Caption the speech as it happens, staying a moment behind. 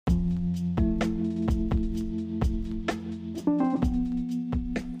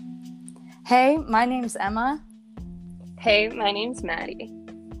Hey, my name's Emma, Hey, my name's Maddie.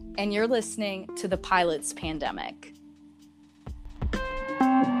 and you're listening to The Pilot's Pandemic.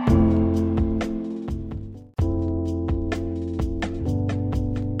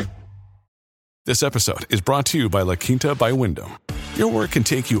 This episode is brought to you by La Quinta by Wyndham. Your work can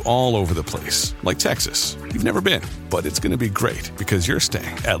take you all over the place, like Texas. You've never been, but it's going to be great because you're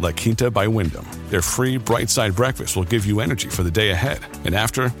staying at La Quinta by Wyndham. Their free Bright Side breakfast will give you energy for the day ahead. And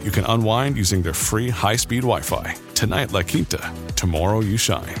after, you can unwind using their free high-speed Wi-Fi. Tonight, La Quinta. Tomorrow, you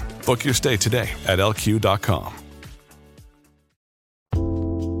shine. Book your stay today at lq.com.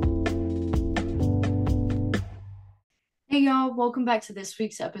 Hey, y'all, welcome back to this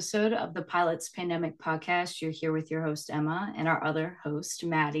week's episode of the Pilot's Pandemic Podcast. You're here with your host, Emma, and our other host,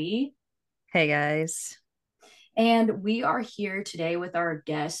 Maddie. Hey, guys. And we are here today with our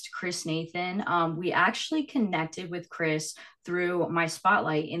guest, Chris Nathan. We actually connected with Chris through my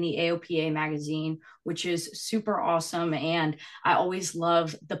spotlight in the AOPA magazine, which is super awesome. And I always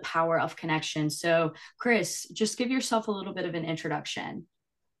love the power of connection. So, Chris, just give yourself a little bit of an introduction.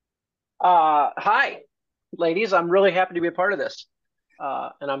 Hi, ladies. I'm really happy to be a part of this,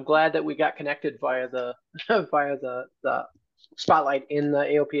 and I'm glad that we got connected via the via the spotlight in the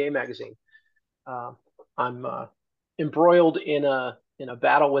AOPA magazine. I'm embroiled in a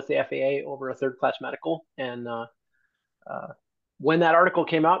battle with the FAA over a third class medical, and when that article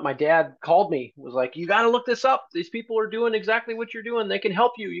came out, my dad called me, was like, "You got to look this up. These people are doing exactly what you're doing. They can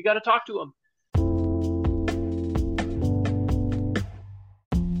help you. You got to talk to them."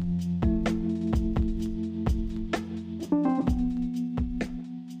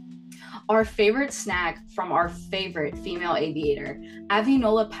 Our favorite snack from our favorite female aviator.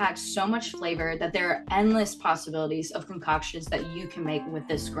 Avinola packs so much flavor that there are endless possibilities of concoctions that you can make with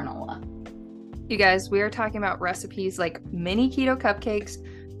this granola. You guys, we are talking about recipes like mini keto cupcakes,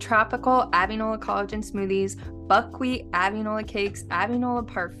 tropical Avinola collagen smoothies, buckwheat Avinola cakes, Avinola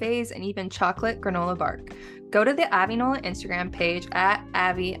parfaits, and even chocolate granola bark. Go to the Avinola Instagram page at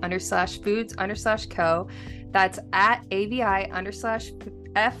avi_foods_co. That's at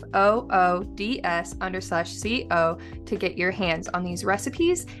AVI_FOODS_CO to get your hands on these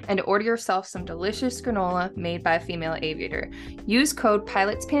recipes and to order yourself some delicious granola made by a female aviator. Use code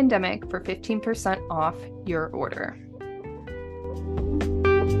PILOTSPANDEMIC for 15% off your order.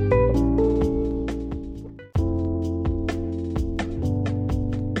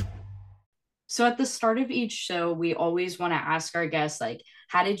 So at the start of each show, we always want to ask our guests, like,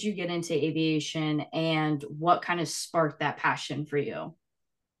 how did you get into aviation and what kind of sparked that passion for you?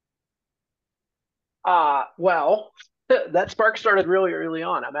 Well, that spark started really early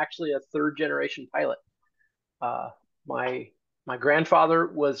on. I'm actually a third generation pilot. Uh, my my grandfather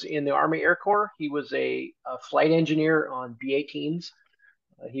was in the Army Air Corps. He was a flight engineer on B-18s.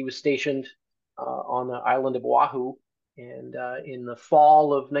 He was stationed on the island of Oahu, and in the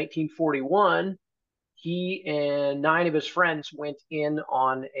fall of 1941, he and 9 of his friends went in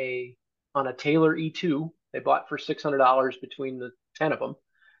on a Taylor E2. They bought for $600 between the 10 of them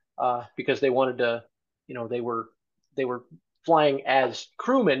because they wanted to, they were flying as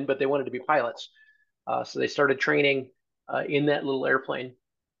crewmen, but they wanted to be pilots. So they started training in that little airplane.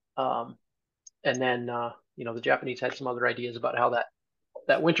 And then, the Japanese had some other ideas about how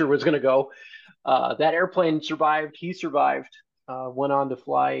that winter was going to go. That airplane survived. He survived, went on to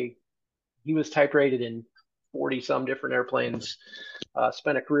fly. He was type rated in 40 some different airplanes,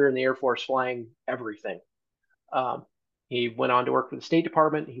 spent a career in the Air Force flying everything. He went on to work for the State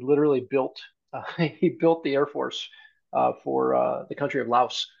Department. He literally built the Air Force for the country of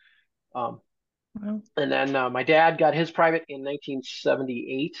Laos. Wow. And then my dad got his private in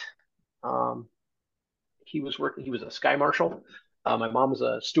 1978. He was a sky marshal. My mom was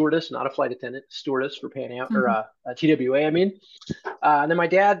a stewardess, not a flight attendant, stewardess for Pan Am or TWA. I mean, and then my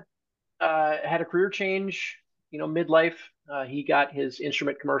dad had a career change, midlife. He got his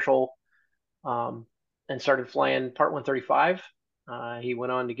instrument commercial and started flying Part 135. He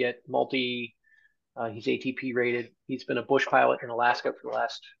went on to get he's ATP rated. He's been a bush pilot in Alaska for the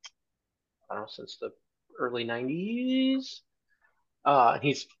last, I don't know, since the early 90s.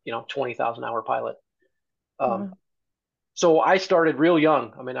 He's, 20,000 hour pilot. So I started real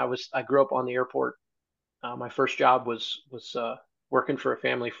young. I mean, I grew up on the airport. My first job was working for a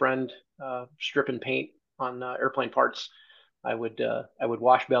family friend, stripping paint on airplane parts. I would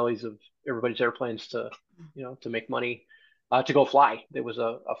wash bellies of everybody's airplanes to make money to go fly. There was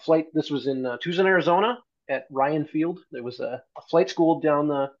a flight. This was in Tucson, Arizona, at Ryan Field. There was a flight school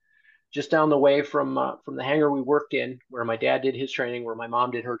just down the way from the hangar we worked in, where my dad did his training, where my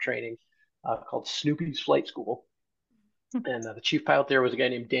mom did her training, called Snoopy's Flight School. And the chief pilot there was a guy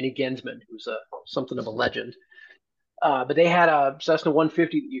named Danny Gensman, who's something of a legend. But they had a Cessna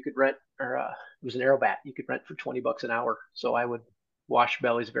 150 that you could rent, or it was an Aerobat you could rent for $20 an hour. So I would wash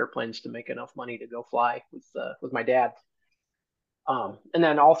bellies of airplanes to make enough money to go fly with my dad. And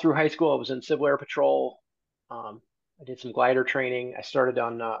then all through high school, I was in Civil Air Patrol. I did some glider training. I started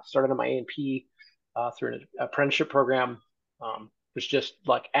on my A&P through an apprenticeship program. Was just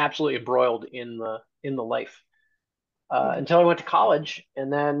like absolutely embroiled in the life until I went to college,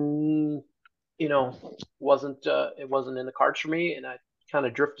 and then wasn't it wasn't in the cards for me, and I kind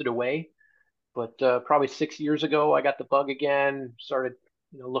of drifted away. But probably 6 years ago, I got the bug again. Started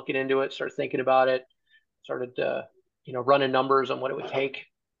looking into it, started thinking about it, started running numbers on what it would take,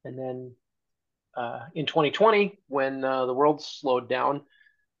 and then in 2020, when the world slowed down,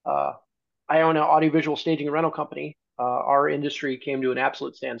 uh, I own an audiovisual staging and rental company. Our industry came to an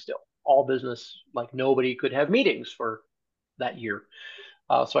absolute standstill. All business, like nobody could have meetings for that year.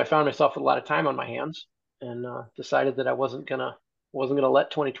 So I found myself with a lot of time on my hands, and decided that I wasn't gonna let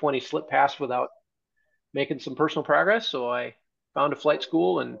 2020 slip past without making some personal progress. So I found a flight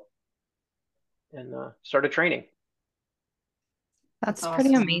school and started training. That's That's pretty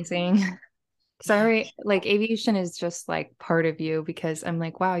awesome. amazing. Yeah. Sorry, like aviation is just like part of you because I'm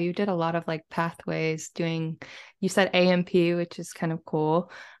like, wow, you did a lot of like pathways doing, you said AMP, which is kind of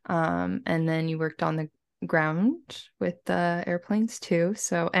cool. And then you worked on the ground with the airplanes too.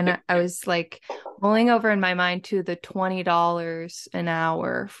 So, and Yep. I was like rolling over in my mind to the $20 an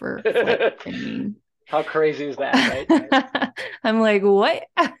hour for flight training. How crazy is that, right? I'm like, what?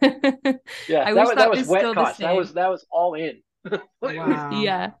 Yeah, I that wish was that that was was wet still the cost. That same. was that was all in. Wow.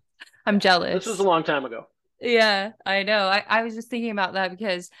 Yeah, I'm This was a jealous. long time ago. Yeah, I know. I was just thinking about that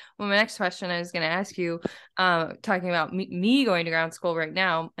because well, my next question I was going to ask you, talking about me going to ground school right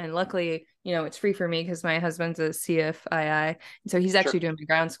now, and luckily, it's free for me because my husband's a CFII, and so he's Sure. actually doing my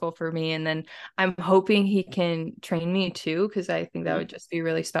ground school for me, and then I'm hoping he can train me too because I think that Mhm. would just be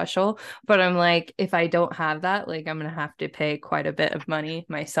really special. But I'm like, if I don't have that, like, I'm gonna have to pay quite a bit of money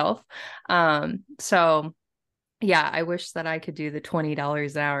myself. So yeah, I wish that I could do the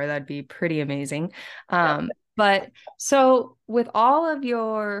 $20 an hour. That'd be pretty amazing. But so with all of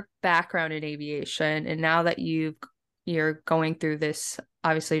your background in aviation, and now that you're going through this,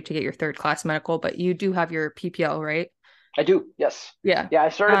 obviously to get your third class medical, but you do have your PPL, right? I do. Yes. Yeah. Yeah, I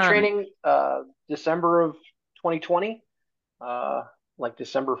started Um, training December of 2020. Uh, like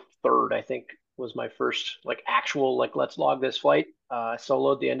December 3rd, I think was my first like actual like let's log this flight. I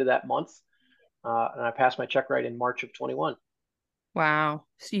soloed the end of that month, and I passed my check ride in March of 21. wow.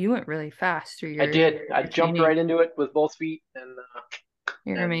 So you went really fast through I did. I your jumped training. right into it with both feet and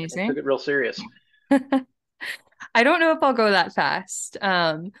You're and took amazing. it real serious. I don't know if I'll go that fast.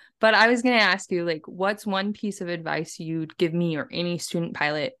 But I was gonna ask you, like, what's one piece of advice you'd give me or any student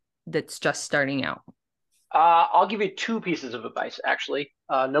pilot that's just starting out? I'll give you two pieces of advice, actually.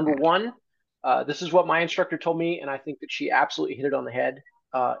 Number Okay. one, this is what my instructor told me, and I think that she absolutely hit it on the head.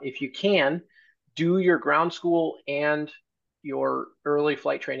 If you can, do your ground school and your early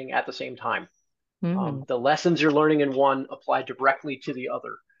flight training at the same time. Mm, The lessons you're learning in one apply directly to the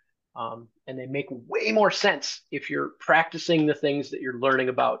other. And they make way more sense if you're practicing the things that you're learning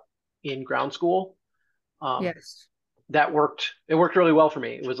about in ground school. Um, yes. that worked. It worked really well for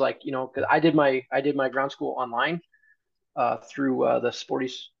me. It was like, because I did my ground school online through the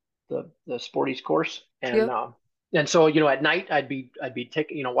Sporties course, Yep. and so at night I'd be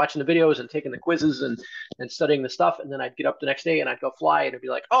taking watching the videos and taking the quizzes and studying the stuff, and then I'd get up the next day and I'd go fly, and it'd be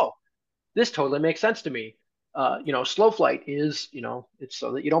like, oh, this totally makes sense to me. Slow flight is, it's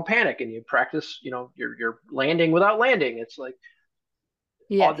so that you don't panic and you practice, you're landing without landing. It's like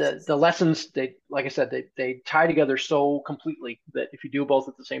all the Yes. lessons, they, like I said, they tie together so completely that if you do both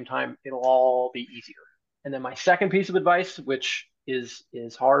at the same time, it'll all be easier. And then my second piece of advice, which is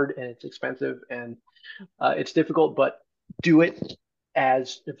hard and it's expensive and it's difficult, but do it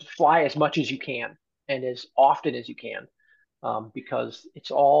as fly as much as you can and as often as you can, because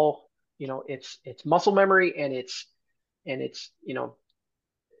it's all it's muscle memory, and it's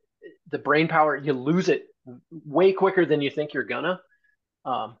the brain power. You lose it way quicker than you think you're gonna.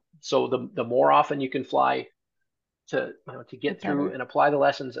 So the more often you can fly to The get through better. and apply the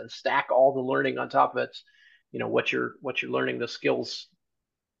lessons and stack all the learning on top of it, what you're learning, the skills,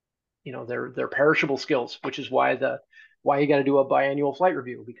 they're perishable skills, which is why you got to do a biannual flight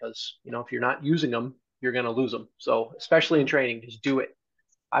review, because if you're not using them, you're going to lose them. So especially in training, just do it.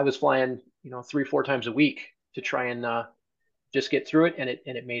 I was flying 3-4 times a week to try and just get through it, and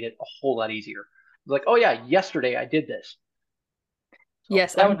it made it a whole lot easier. Like, oh yeah, yesterday I did this. So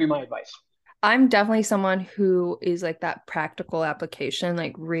Yes, that would be my advice. I'm definitely someone who is like that practical application,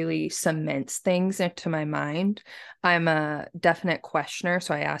 like really cements things into my mind. I'm a definite questioner,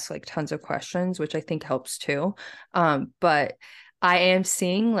 so I ask like tons of questions, which I think helps too. But I am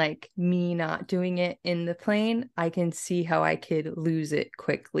seeing like me not doing it in the plane. I can see how I could lose it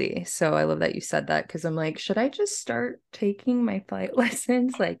quickly. So I love that you said that because I'm like, should I just start taking my flight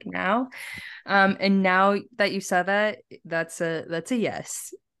lessons like now? And now that you said that, that's a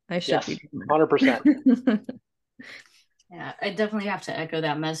yes. I should be Yes, doing 100%. that. Yeah, I definitely have to echo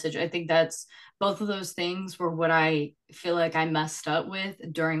that message. I think that's both of those things were what I feel like I messed up with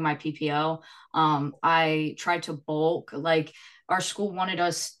during my PPL. I tried to bulk, like our school wanted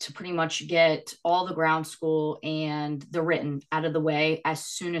us to pretty much get all the ground school and the written out of the way as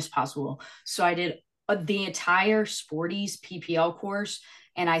soon as possible. So I did the entire Sporties PPL course,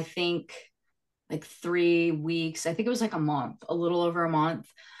 and I think like 3 weeks. I think it was like a month, a little over a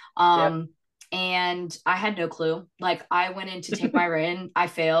month. Yep. Um, and I had no clue. Like I went in to take my written, I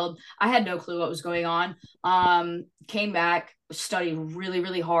failed. I had no clue what was going on. Came back, studied really,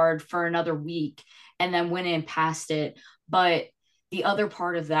 really hard for another week, and then went in, passed it. But the other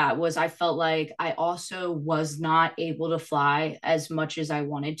part of that was I felt like I also was not able to fly as much as I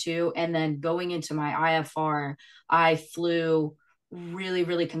wanted to. And then going into my IFR, I flew really,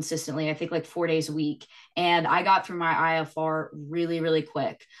 really consistently. I think like 4 days a week. And I got through my IFR really, really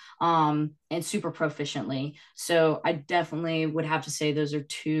quick and super proficiently. So I definitely would have to say those are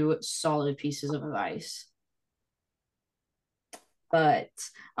two solid pieces of advice. But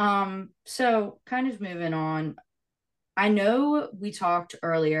so kind of moving on, I know we talked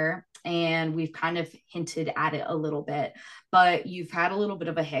earlier and we've kind of hinted at it a little bit, but you've had a little bit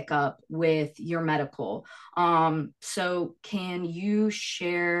of a hiccup with your medical. So can you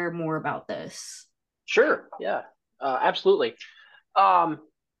share more about this? Sure. Yeah. Absolutely. Um,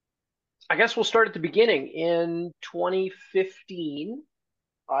 I guess we'll start at the beginning. In 2015,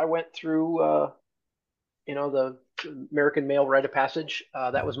 I went through, the American Male Rite of Passage.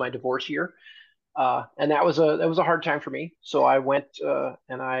 That was my divorce year, and that was a hard time for me. So I went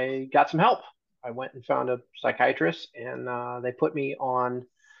and I got some help. I went and found a psychiatrist, and they put me on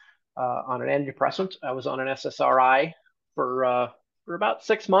an antidepressant. I was on an SSRI for about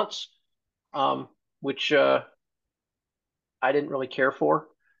 6 months, which I didn't really care for.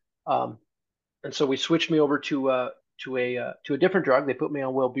 Um, and so we switched me over to a different drug. They put me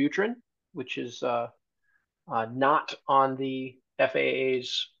on Wellbutrin, which is not on the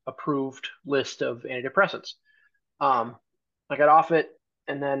FAA's approved list of antidepressants. Um, I got off it,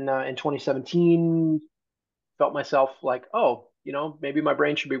 and then in 2017, felt myself like, oh, maybe my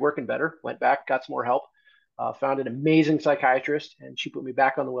brain should be working better. Went back, got some more help, found an amazing psychiatrist, and she put me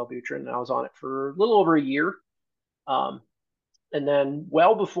back on the Wellbutrin, and I was on it for a little over a year. Um, and then,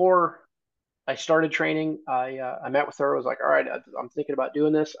 well before I started training, I met with her. I was like, all right, I'm thinking about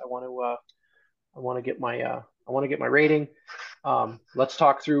doing this. I want to get my rating. Let's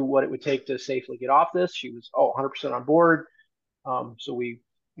talk through what it would take to safely get off this. She was 100% on board. So we,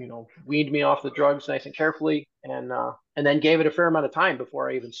 weaned me off the drugs nice and carefully, and then gave it a fair amount of time before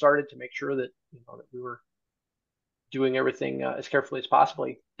I even started to make sure that that we were doing everything as carefully as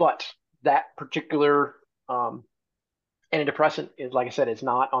possibly. But that particular antidepressant is, like I said, it's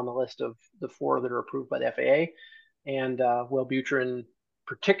not on the list of the four that are approved by the FAA, and Wellbutrin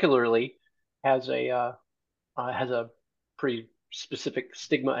particularly has a pretty specific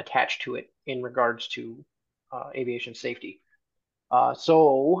stigma attached to it in regards to aviation safety.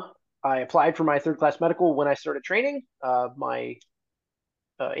 So I applied for my third class medical when I started training. My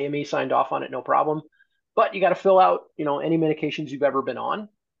AME signed off on it, no problem. But you got to fill out, any medications you've ever been on.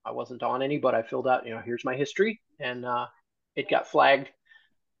 I wasn't on any, but I filled out, here's my history, and it got flagged.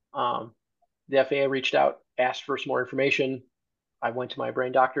 Um, the FAA reached out, asked for some more information. I went to my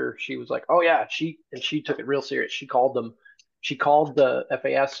brain doctor. She was like, "Oh yeah," she took it real serious. She called them. She called the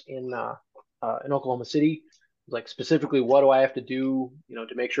FAS in Oklahoma City. Like, specifically, what do I have to do,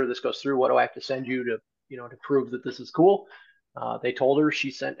 to make sure this goes through? What do I have to send you to prove that this is cool? They told her.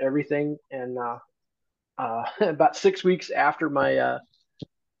 She sent everything, and about 6 weeks after my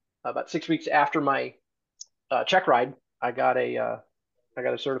check ride, I got a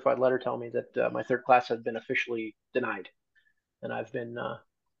certified letter telling me that my third class had been officially denied, and I've been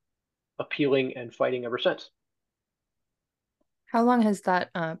appealing and fighting ever since. How long has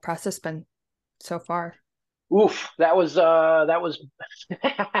that process been so far? Oof, that was the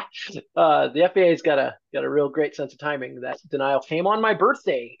FAA's got a real great sense of timing. That denial came on my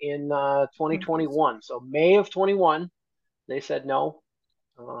birthday in Oh, nice. 2021. So May of 21, they said no.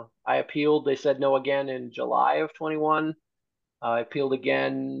 I appealed. They said no again in July of 21. I appealed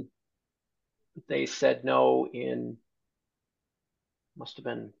again they said no in, must have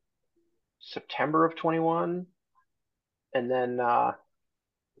been September of 21. And then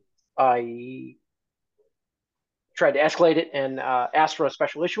I tried to escalate it and asked for a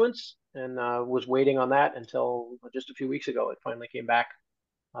special issuance and was waiting on that until just a few weeks ago. It finally came back,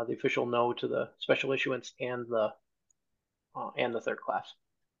 the official no to the special issuance and the third class.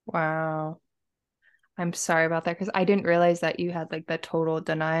 Wow. I'm sorry about that because I didn't realize that you had like the total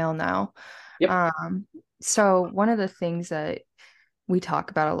denial now. Yep. Um, so one of the things that we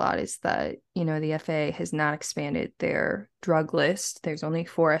talk about a lot is that, the FAA has not expanded their drug list. There's only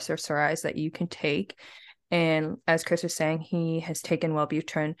 4 SSRIs that you can take. And as Chris was saying, he has taken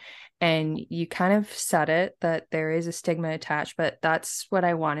Wellbutrin, and you kind of said it that there is a stigma attached, but that's what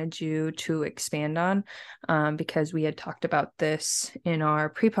I wanted you to expand on, because we had talked about this in our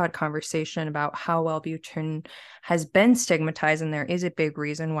pre-pod conversation about how Wellbutrin has been stigmatized, and there is a big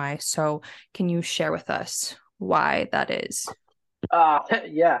reason why. So can you share with us why that is?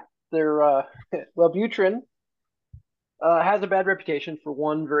 Yeah, Wellbutrin has a bad reputation for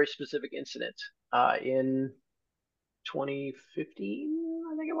one very specific incident in 2015,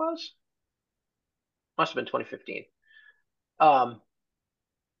 I think it was. Must have been 2015. Um,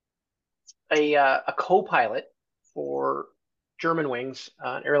 a co-pilot for Germanwings,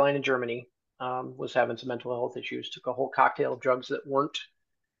 an airline in Germany, was having some mental health issues. Took a whole cocktail of drugs that weren't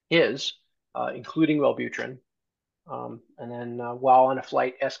his, including Wellbutrin. And then while on a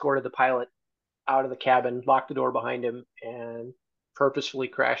flight, escorted the pilot out of the cabin, locked the door behind him, and purposefully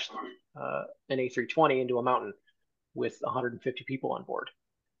crashed an A320 into a mountain with 150 people on board.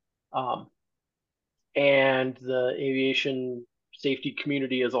 And the aviation safety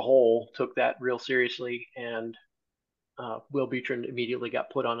community as a whole took that real seriously, and Wellbutrin immediately got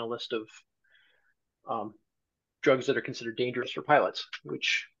put on a list of drugs that are considered dangerous for pilots,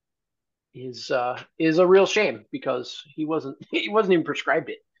 which is a real shame because he wasn't even prescribed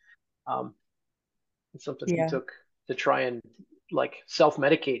it. It's something he Yeah. took to try and like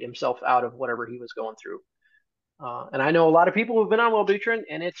self-medicate himself out of whatever he was going through. And I know a lot of people who've been on Wellbutrin,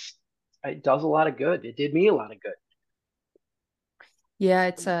 and it does a lot of good. It did me a lot of good. Yeah,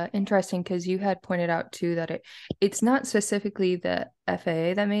 it's interesting because you had pointed out too that it's not specifically the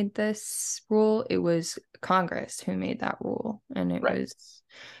FAA that made this rule. It was Congress who made that rule, and it Right. was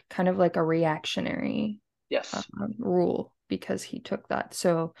kind of like a reactionary Yes. rule because he took that.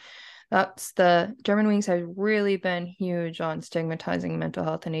 So that's the Germanwings has really been huge on stigmatizing mental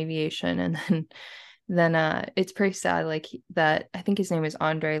health in aviation, and then it's pretty sad like that. I think his name is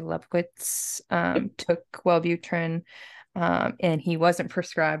Andre Lepkowitz, Yep. took Wellbutrin, and he wasn't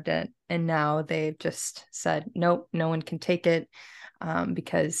prescribed it, and now they've just said nope, no one can take it,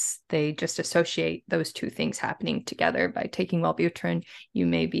 because they just associate those two things happening together. By taking Wellbutrin, you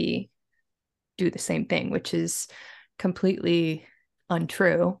maybe do the same thing, which is completely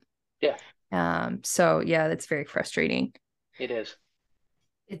untrue. Yeah, So yeah, that's very frustrating. it is.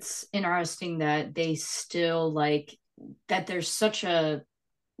 It's interesting that they still like that there's such a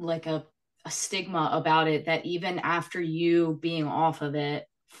like a stigma about it that even after you being off of it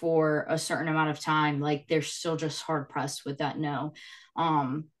for a certain amount of time, like they're still just hard pressed with that no.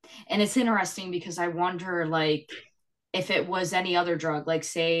 Um, and it's interesting because I wonder like if it was any other drug, like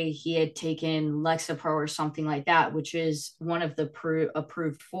say he had taken Lexapro or something like that, which is one of the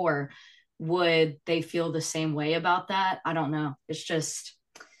approved for, would they feel the same way about that? I don't know. It's just,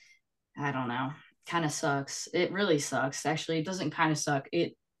 I don't know. Kind of sucks. It really sucks. Actually, it doesn't kind of suck.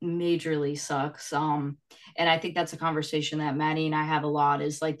 It majorly sucks. And I think that's a conversation that Maddie and I have a lot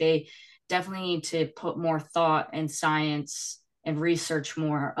is like they definitely need to put more thought and science and research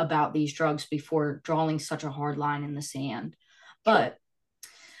more about these drugs before drawing such a hard line in the sand. Sure. But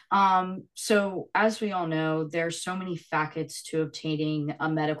so as we all know, there's so many facets to obtaining a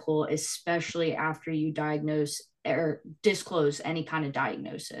medical, especially after you diagnose or disclose any kind of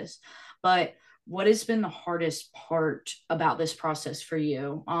diagnosis. But what has been the hardest part about this process for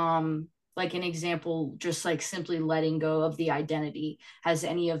you? Like an example, just like simply letting go of the identity. Has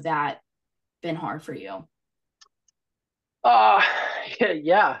any of that been hard for you? Uh,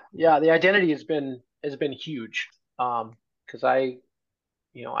 yeah. The identity has been huge. Because I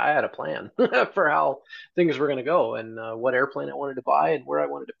had a plan for how things were going to go and what airplane I wanted to buy and where I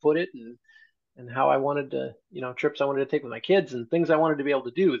wanted to put it and how I wanted to, trips I wanted to take with my kids and things I wanted to be able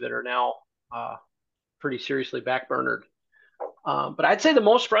to do that are now uh, pretty seriously backburnered. But I'd say the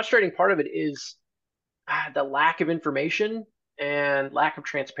most frustrating part of it is the lack of information and lack of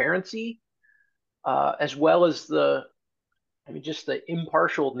transparency, as well as just the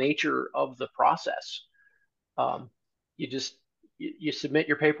impartial nature of the process. Um, you just you submit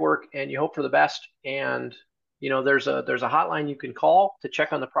your paperwork and you hope for the best. And there's a hotline you can call to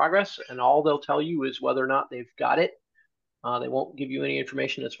check on the progress, and all they'll tell you is whether or not they've got it. They won't give you any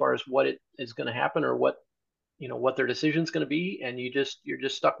information as far as what it is going to happen or what their decision is going to be, and you're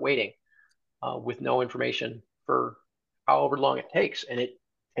just stuck waiting with no information for however long it takes, and it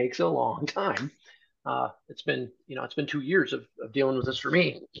takes a long time. It's been 2 years of dealing with this for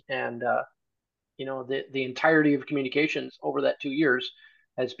me, and the entirety of communications over that 2 years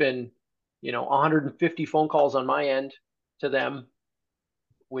has been 150 phone calls on my end to them,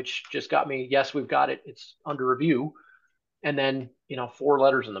 which just got me, yes, we've got it, it's under review, and then 4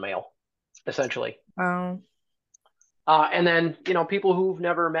 letters in the mail, essentially. Oh. And then people who've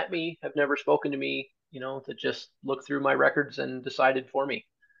never met me, have never spoken to me, that just looked through my records and decided for me.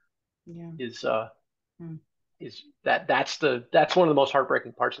 Yeah. Is that's one of the most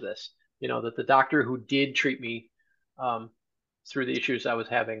heartbreaking parts of this. That the doctor who did treat me through the issues I was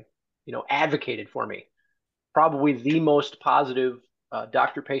having, advocated for me. Probably the most positive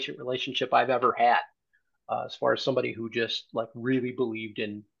doctor-patient relationship I've ever had, as far as somebody who just like really believed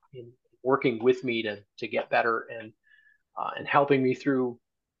in working with me to get better and helping me through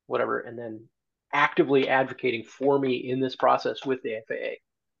whatever, and then actively advocating for me in this process with the FAA.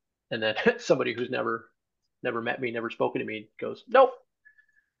 And then somebody who's never met me, never spoken to me, goes, nope.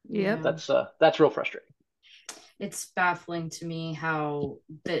 Yep. That's real frustrating. It's baffling to me how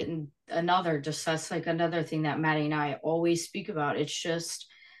that's like another thing that Maddie and I always speak about. It's just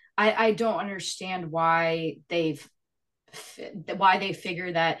I don't understand why they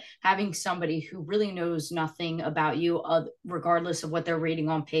figure that having somebody who really knows nothing about you, regardless of what they're reading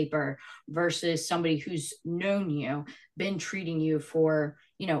on paper, versus somebody who's known you, been treating you for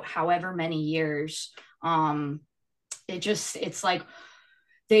however many years, it's like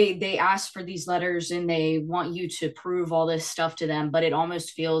they ask for these letters and they want you to prove all this stuff to them, but it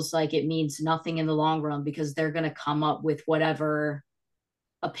almost feels like it means nothing in the long run, because they're going to come up with whatever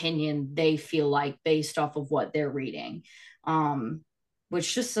opinion they feel like based off of what they're reading,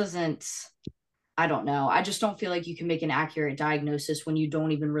 which just doesn't, I don't know, I just don't feel like you can make an accurate diagnosis when you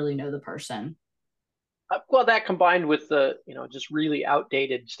don't even really know the person. Well, that combined with the just really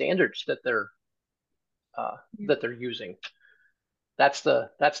outdated standards that they're using, that's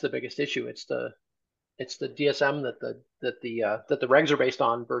the biggest issue. It's the DSM that the regs are based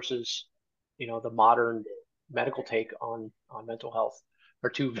on versus the modern medical take on mental health are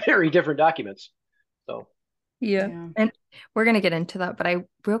two very different documents. So Yeah. And we're going to get into that, but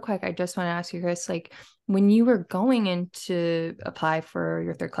real quick, I just want to ask you, Chris, like when you were going in to apply for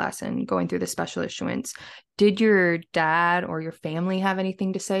your third class and going through the special issuance, did your dad or your family have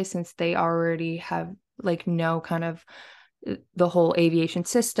anything to say, since they already have like no kind of the whole aviation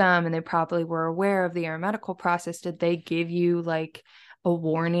system and they probably were aware of the aeromedical process? Did they give you like a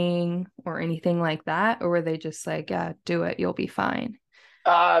warning or anything like that? Or were they just like, yeah, do it, you'll be fine?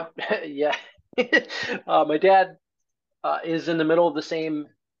 Yeah. My dad is in the middle of the same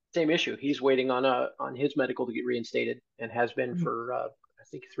issue. He's waiting on his medical to get reinstated, and has been for I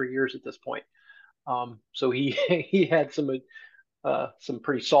think 3 years at this point. So he he had some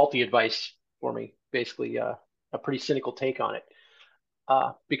pretty salty advice for me, basically a pretty cynical take on it,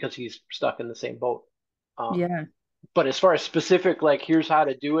 because he's stuck in the same boat. Yeah. But as far as specific, like here's how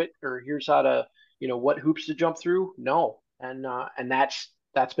to do it, or here's how to what hoops to jump through, no. And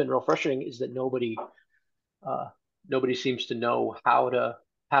that's been real frustrating, is that nobody seems to know how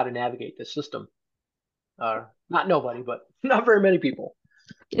to navigate this system. Not nobody, but not very many people.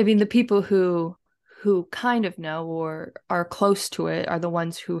 I mean, the people who kind of know or are close to it are the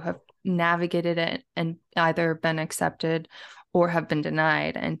ones who have navigated it and either been accepted or have been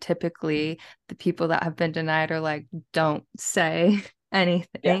denied. And typically the people that have been denied are like, don't say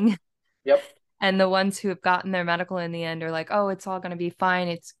anything. Yeah. Yep. And the ones who have gotten their medical in the end are like, oh, it's all going to be fine.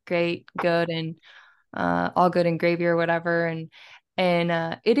 It's great, good, and all good and gravy or whatever.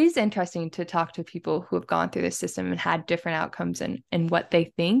 And it is interesting to talk to people who have gone through the system and had different outcomes and what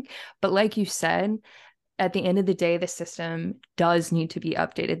they think. But like you said, at the end of the day, the system does need to be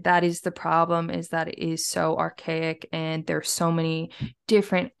updated. That is the problem, is that it is so archaic and there's so many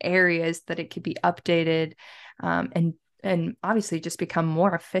different areas that it could be updated, and obviously just become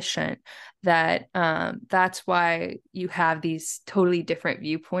more efficient. That's why you have these totally different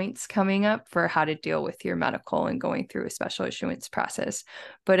viewpoints coming up for how to deal with your medical and going through a special issuance process.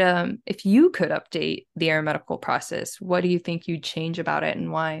 But if you could update the aeromedical process, what do you think you'd change about it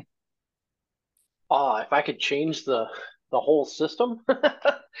and why? If I could change the whole system,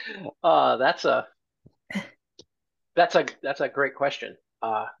 that's a great question.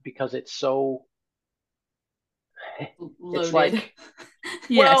 Because it's so It's Loaded. like,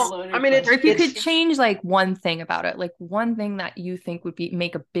 Yes. well, I Loaded mean, Or if you could questions. change like one thing about it, like one thing that you think would be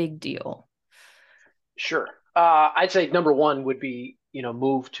make a big deal. sure. I'd say number one would be,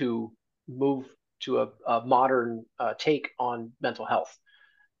 move to a modern take on mental health.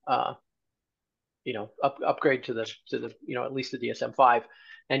 Uh, upgrade to the at least the DSM-5,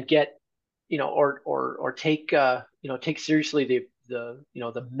 and get or take take seriously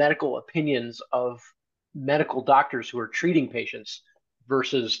the medical opinions of medical doctors who are treating patients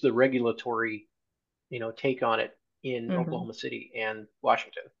versus the regulatory take on it in Mm-hmm. Oklahoma City and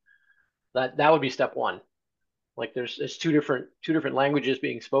Washington. That would be step one. Like there's two different languages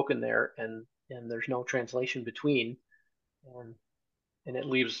being spoken there, and there's no translation between, and it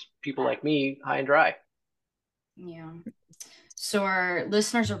leaves people like me high and dry. Yeah. So our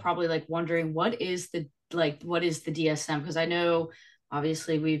listeners are probably like wondering what is the DSM? Because I know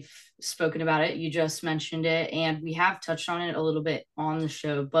obviously we've spoken about it. You just mentioned it, and we have touched on it a little bit on the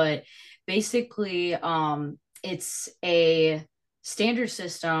show, but basically, it's a standard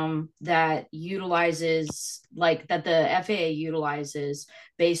system that utilizes that the FAA utilizes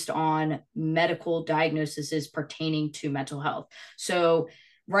based on medical diagnoses pertaining to mental health. So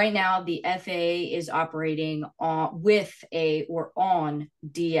right now the FAA is operating on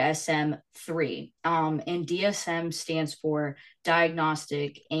DSM-3, and DSM stands for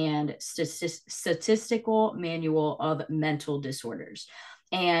Diagnostic and Statistical Manual of Mental Disorders.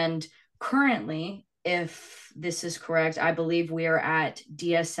 And currently, if this is correct, I believe we are at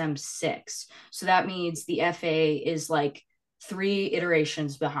DSM-6. So that means the FAA is like 3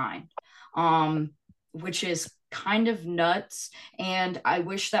 iterations behind, which is kind of nuts. And I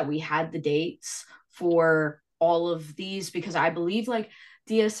wish that we had the dates for all of these, because I believe like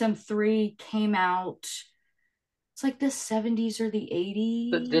DSM-3 came out, it's like the 70s or the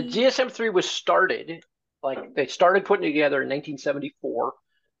The 80s. DSM-3 was started, like they started putting it together in 1974.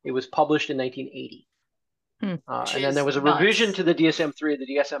 It was published in 1980. Hmm. Which And then there is was a revision nuts. to the DSM-3. The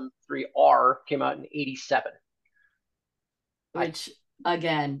DSM-3R came out in 87. I Which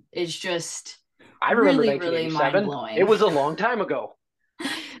again is just I remember really, really mind 1987. It blowing. was a long time ago.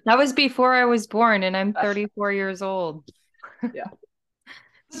 That was before I was born, and I'm 34 years old. Yeah.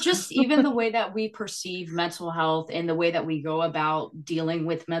 Just even the way that we perceive mental health and the way that we go about dealing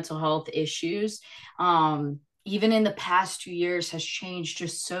with mental health issues, even in the past 2 years, has changed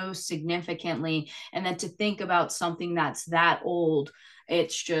just so significantly. And then to think about something that's that old,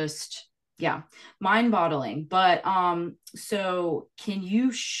 it's just, yeah, mind-boggling. But so can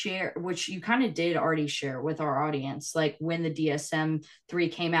you share, which you kind of did already share with our audience, like when the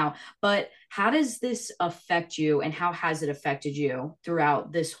DSM-3 came out, but how does this affect you, and how has it affected you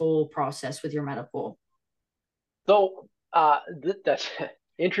throughout this whole process with your medical? So that's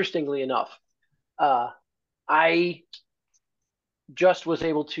interestingly enough, I just was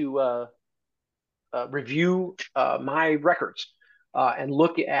able to review my records and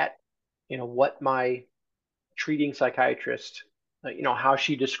look at what my treating psychiatrist, how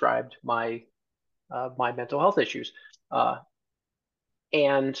she described my mental health issues, uh,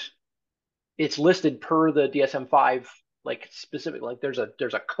 and it's listed per the DSM-5, like specific, like there's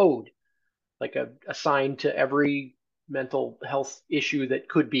a code, like assigned to every mental health issue that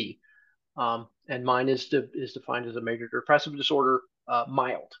could be, and mine is defined as a major depressive disorder,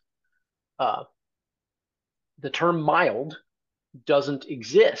 mild. Uh, the term mild doesn't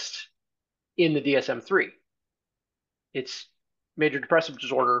exist in the DSM-3. It's major depressive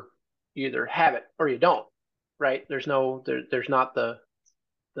disorder. You either have it or you don't, right? There's not the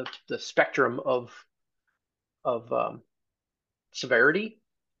spectrum of severity,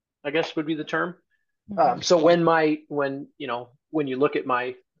 I guess would be the term. Mhm. So when you look at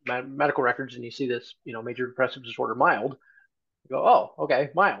my medical records and you see this, major depressive disorder mild, you go, oh, okay,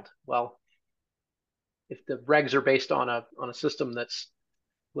 mild. Well, if the regs are based on a system that's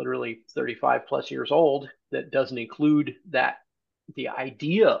literally 35 plus years old, that doesn't include the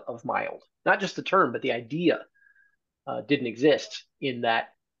idea of mild, not just the term, but the idea didn't exist in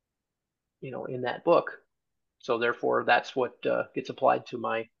that book. So therefore, that's what gets applied to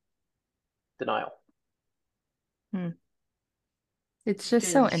my denial. Hmm. It's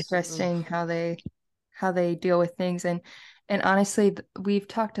just so Because interesting how they deal with things, and honestly, we've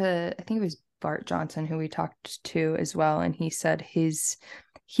talked to, I think it was Bart Johnson who we talked to as well, and he said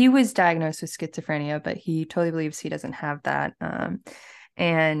he was diagnosed with schizophrenia, but he totally believes he doesn't have that,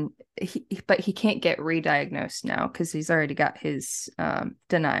 and but he can't get re-diagnosed now because he's already got his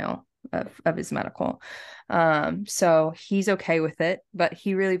denial of his medical, so he's okay with it, but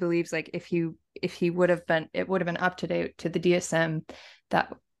he really believes like if he would have been, it would have been up to date to the DSM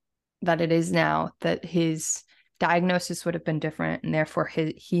that it is now, that his diagnosis would have been different, and therefore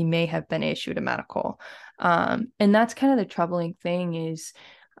he may have been issued a medical. And that's kind of the troubling thing, is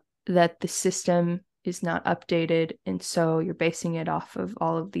that the system is not updated, and so you're basing it off of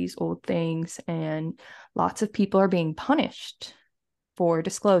all of these old things, and lots of people are being punished for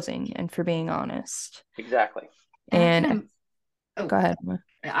disclosing and for being honest. Exactly. And And go ahead.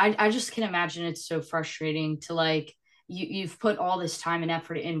 I just can imagine it's so frustrating to like you've put all this time and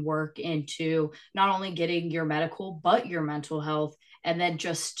effort and work into not only getting your medical but your mental health, and then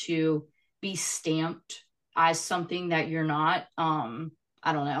just to be stamped as something that you're not.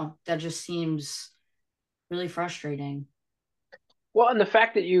 I don't know. That just seems really frustrating. Well, and the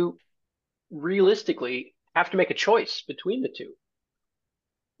fact that you realistically have to make a choice between the two.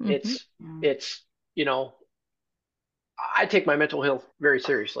 Mm-hmm. It's it's you know, I take my mental health very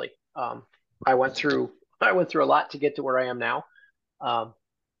seriously. I went through I went through a lot to get to where I am now, um,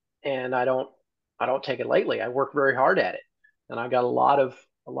 and I don't take it lightly. I work very hard at it, and I've got a lot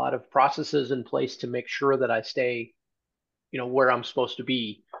of processes in place to make sure that I stay, where I'm supposed to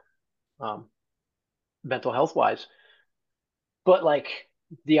be, um, mental health wise. But like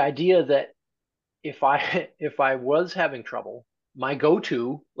the idea that if I if I was having trouble, my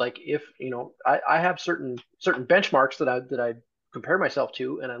go-to, like if I have certain benchmarks that I compare myself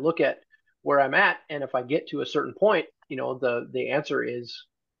to, and I look at where I'm at, and if I get to a certain point, the answer is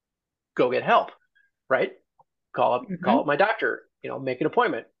go get help, right? Call Mm-hmm. up my doctor, make an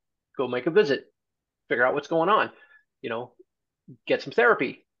appointment, go make a visit, figure out what's going on, you know, get some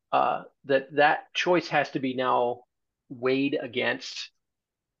therapy. That choice has to be now weighed against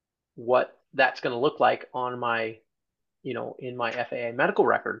what that's going to look like on my, in my FAA medical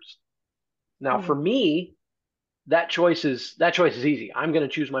records. Now, for Yeah. me, that choice is easy. I'm going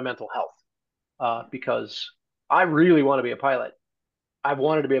to choose my mental health, because I really want to be a pilot. I've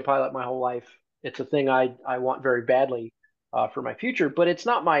wanted to be a pilot my whole life. It's a thing I want very badly, for my future, but it's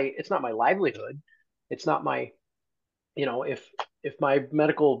not my livelihood. It's not my, if my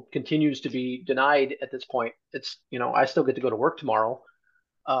medical continues to be denied at this point, it's, I still get to go to work tomorrow.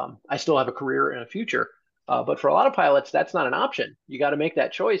 I still have a career and a future. But for a lot of pilots, that's not an option. You got to make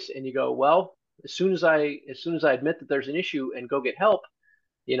that choice, and you go, well, as soon as I admit that there's an issue and go get help,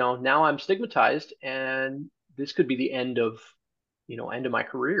 now I'm stigmatized, and this could be the end of my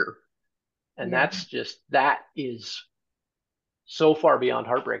career. And Yeah. that is so far beyond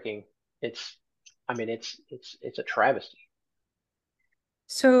heartbreaking. It's, I mean, it's a travesty.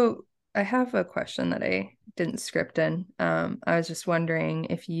 So I have a question that I didn't script in. I was just wondering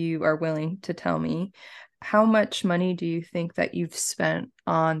if you are willing to tell me how much money do you think that you've spent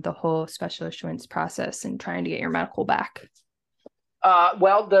on the whole special issuance process and trying to get your medical back?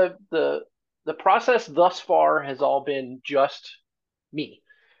 Well, the process thus far has all been just me.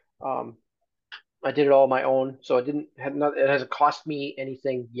 Um, I did it all on my own, so it hasn't cost me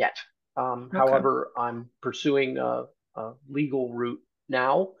anything yet. Okay. However, I'm pursuing a legal route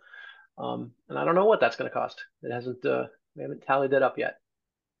now, and I don't know what that's going to cost. We haven't tallied that up yet,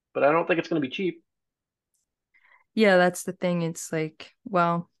 but I don't think it's going to be cheap. Yeah, that's the thing. It's like,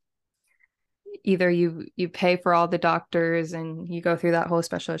 well, either you pay for all the doctors and you go through that whole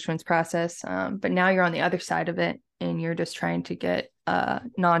special issuance process, but now you're on the other side of it and you're just trying to get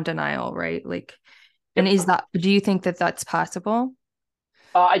non-denial, right? Like, and Yep. do you think that that's possible?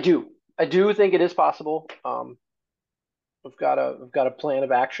 I do. I do think it is possible. We've got a plan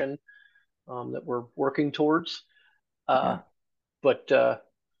of action, that we're working towards. Uh, Yeah.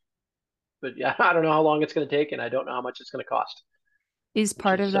 but yeah, I don't know how long it's going to take, and I don't know how much it's going to cost. Is Which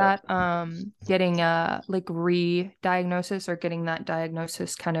part of is that getting a like re-diagnosis or getting that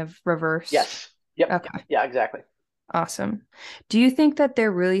diagnosis kind of reversed? yes, yep, Okay, yeah, exactly. awesome. Do you think that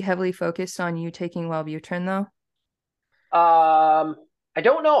they're really heavily focused on you taking Wellbutrin though? I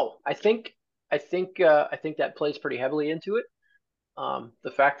don't know. I think that plays pretty heavily into it.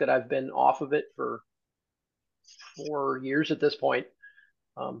 The fact that I've been off of it for 4 years at this point,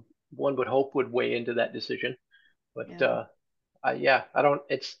 um, one would hope would weigh into that decision. But Yeah. yeah, I don't.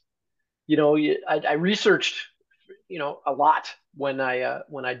 It's I researched a lot when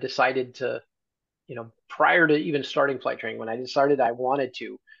I decided to, prior to even starting flight training, when I decided I wanted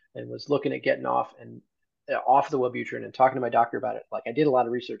to and was looking at getting off and off the Wellbutrin and talking to my doctor about it. Like I did a lot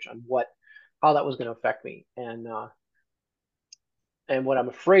of research on how that was going to affect me, and what I'm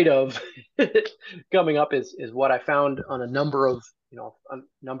afraid of coming up is what I found on a number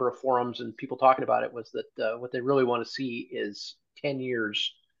of forums and people talking about it, was that what they really want to see is 10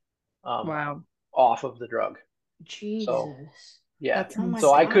 years, um, Wow, off of the drug. So Jesus. yeah, that's Oh my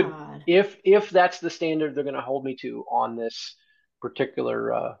so I insane. could, God. if that's the standard they're going to hold me to on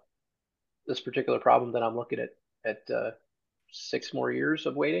particular uh, this particular problem that I'm looking at, at 6 more years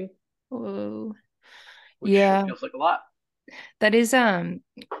of waiting, Whoa. which Yeah, feels like a lot. that is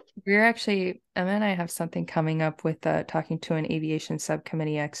we're actually Emma and I have something coming up with talking to an aviation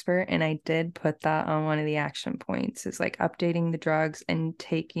subcommittee expert, and I did put that on one of the action points is like updating the drugs and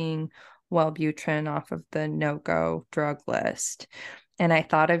taking Wellbutrin off of the no-go drug list. And I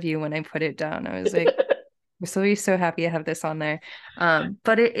thought of you when I put it down. I was like, we're so happy to have this on there.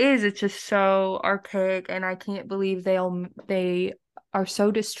 But it's just so archaic, and I can't believe they are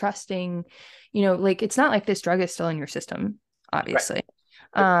so distrusting. You know, like it's not like this drug is still in your system, Right. obviously. Yep.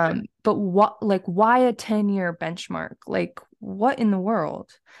 Yep. But why a 10-year benchmark? Like, what in the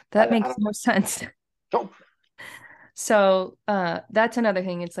world? That I makes don't no sense. know. So that's another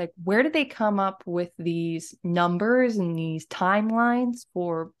thing. It's like, where did they come up with these numbers and these timelines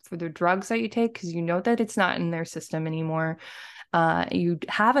for the drugs that you take? Because you know that it's not in their system anymore. You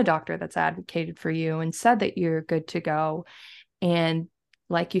have a doctor that's advocated for you and said that you're good to go. And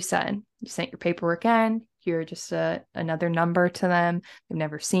like you said, you sent your paperwork in. You're just another number to them. They've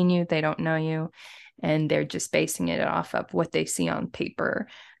never seen you. They don't know you. And they're just basing it off of what they see on paper.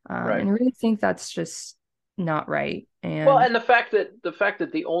 Right. And I really think that's just not right. Well, And and the fact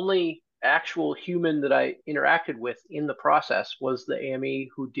that the only actual human that I interacted with in the process was the AME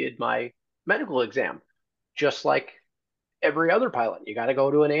who did my medical exam, just like every other pilot. You got to go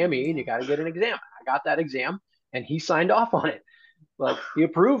to an AME and you got to get an exam. I got that exam and he signed off on it. Like he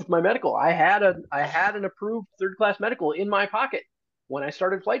approved my medical. I had an approved third class medical in my pocket when I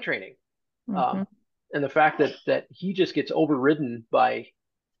started flight training. mhm. Um, and the fact that he just gets overridden by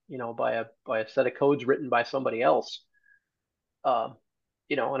by a set of codes written by somebody else. Um,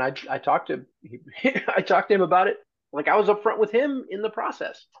 and I talked to I talked to him about it. Like I was upfront with him in the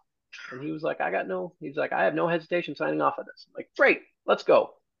process, and he was like, he's like, I have no hesitation signing off on this. I'm like, great, let's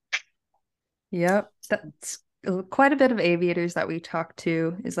go. Yep. That's quite a bit of aviators that we talk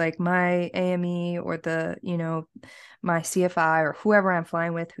to is like my AME or my CFI or whoever I'm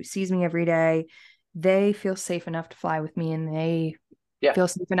flying with who sees me every day. They feel safe enough to fly with me, and they Yeah. feel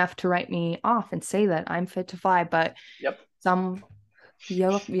safe enough to write me off and say that I'm fit to fly. But Yep. some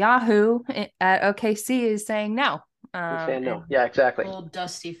Yahoo at OKC is saying no. He's saying no. And Yeah, exactly. Old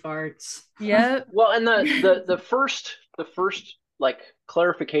dusty farts. yep. Well, and the first like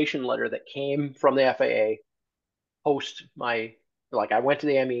clarification letter that came from the FAA post my like I went to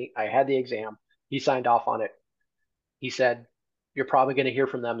the ME, I had the exam, he signed off on it. He said, "You're probably going to hear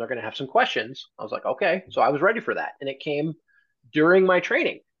from them. They're going to have some questions." I was like, "Okay." So I was ready for that, and it came during my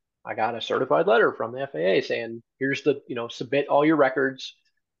training. I got a certified letter from the FAA saying, "Here's submit all your records.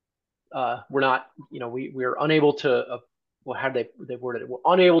 We're not, we're unable to, well, how did they worded it? We're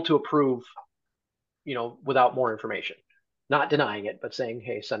unable to approve, without more information." Not denying it, but saying,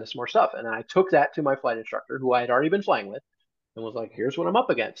 "Hey, send us more stuff." And I took that to my flight instructor, who I had already been flying with, and was like, "Here's what I'm up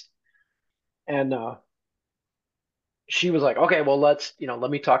against." And she was like, "Okay, well, let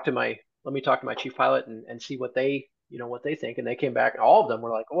me talk to my chief pilot and see what they think." And they came back, and all of them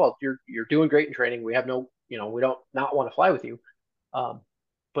were like, "Well, you're doing great in training. We have no, we don't not want to fly with you." Um,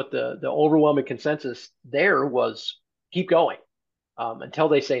 but the overwhelming consensus there was keep going. Until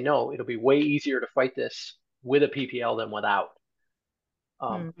they say no, it'll be way easier to fight this with a PPL than without.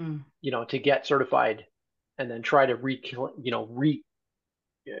 Um, Mm. to get certified and then try to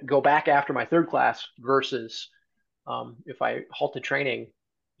go back after my third class versus if I halted training,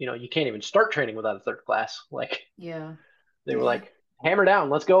 you can't even start training without a third class. Like Yeah. they were Yeah. like, hammer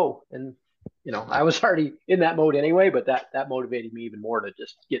down, let's go. And I was already in that mode anyway, but that motivated me even more to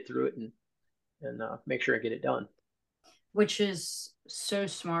just get through it and make sure I get it done. Which is so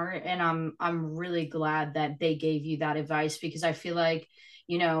smart, and I'm really glad that they gave you that advice, because I feel like,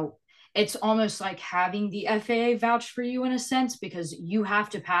 you know it's almost like having the FAA vouch for you in a sense, because you have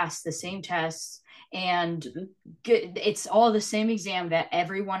to pass the same tests and Mm-hmm. it's all the same exam that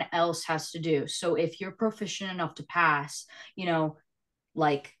everyone else has to do. So if you're proficient enough to pass,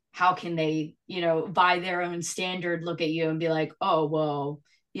 like how can they, by their own standard, look at you and be like, oh well,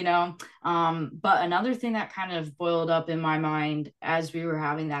 but another thing that kind of boiled up in my mind as we were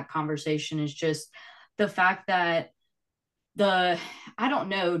having that conversation is just the fact that the I don't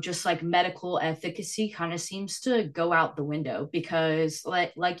know, just like medical efficacy kind of seems to go out the window, because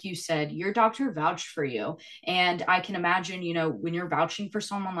like you said, your doctor vouched for you. And I can imagine, when you're vouching for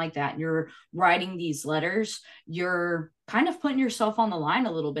someone like that and you're writing these letters, you're kind of putting yourself on the line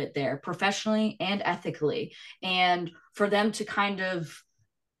a little bit there, professionally and ethically. And for them to kind of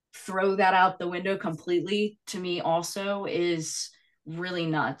throw that out the window completely, to me also is really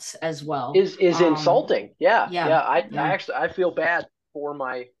nuts as well. Is insulting. Yeah, Yeah, yeah. I yeah. actually I feel bad for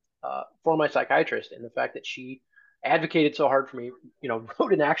my psychiatrist, and the fact that she advocated so hard for me,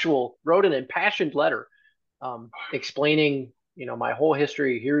 wrote an impassioned letter, explaining, my whole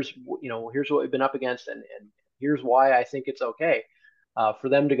history. Here's what we've been up against, and here's why I think it's okay. For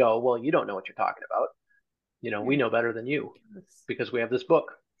them to go, well, you don't know what you're talking about. We know better than you because we have this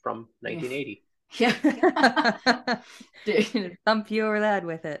book from 1980. Yeah. Dude, thump you over the head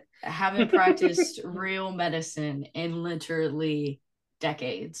with it. I haven't practiced real medicine in literally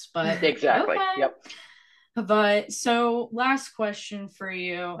decades, but Exactly. okay. Yep. But so last question for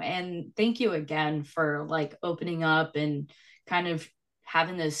you, and thank you again for like opening up and kind of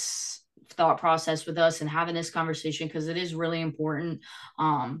having this thought process with us and having this conversation because it is really important.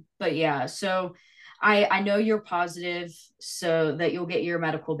 But yeah, so I know you're positive so that you'll get your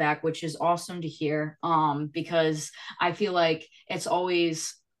medical back, which is awesome to hear. Because I feel like it's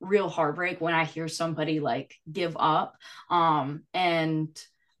always real heartbreak when I hear somebody like give up. And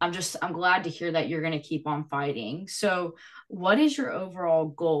I'm glad to hear that you're going to keep on fighting. So, what is your overall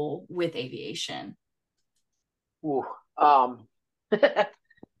goal with aviation? Ooh. I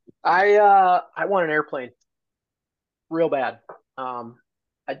want an airplane real bad.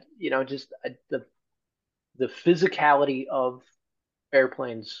 The physicality of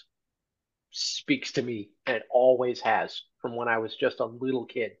airplanes speaks to me, and it always has from when I was just a little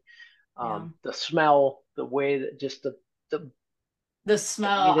kid. Yeah. The smell, the way that just the The way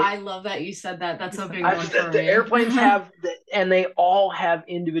smell. that I love that you said that. That's a big one for the me. airplanes and they all have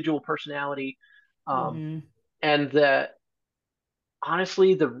individual personality. Hmm. And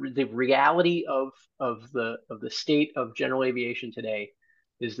honestly, the reality of the state of general aviation today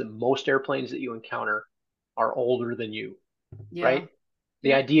is that most airplanes that you encounter are older than you, Yeah. right? The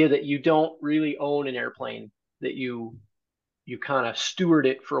Yeah. idea that you don't really own an airplane, that you kind of steward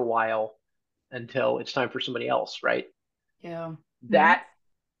it for a while until it's time for somebody else, right? Yeah. Mhm. That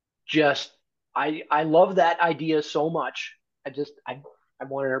just I love that idea so much. I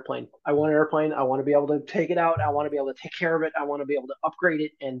want an airplane. I want an airplane. I want to be able to take it out. I want to be able to take care of it. I want to be able to upgrade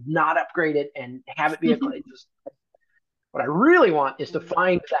it and not upgrade it and have it be just what I really want is to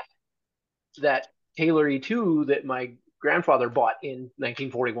find that Taylor E2 that my grandfather bought in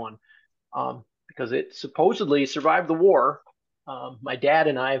 1941, because it supposedly survived the war. My dad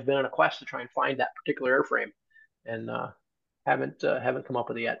and I have been on a quest to try and find that particular airframe, and haven't come up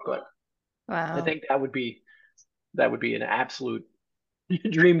with it yet. But I Wow. think that would be an absolute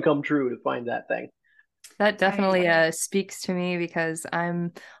dream come true to find that thing. That I definitely speaks to me because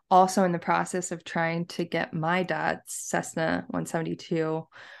I'm also in the process of trying to get my dad's Cessna 172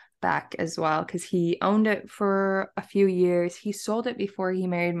 back as well because he owned it for a few years. He sold it before he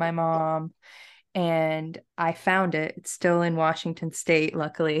married my mom, and I found it. It's still in Washington State,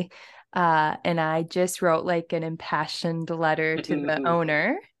 luckily. And I just wrote like an impassioned letter to the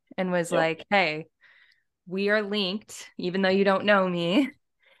owner and was Yep. like, hey, we are linked, even though you don't know me.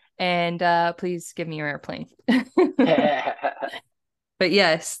 And please give me your airplane. But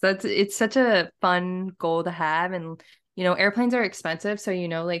yes, it's such a fun goal to have. And airplanes are expensive. So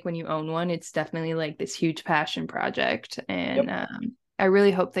like when you own one, it's definitely like this huge passion project. And Yep. I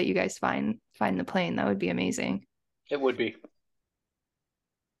really hope that you guys find the plane. That would be amazing. It would be.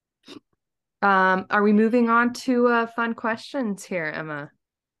 Are we moving on to fun questions here, Emma?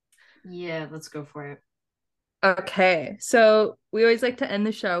 Yeah, let's go for it. Okay, so we always like to end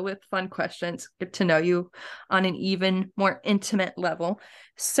the show with fun questions, get to know you on an even more intimate level. Yep.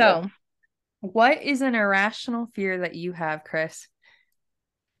 So, what is an irrational fear that you have, Chris?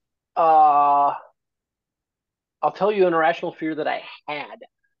 Uh, I'll tell you an irrational fear that I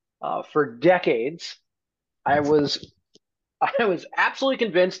had for decades. I was I was absolutely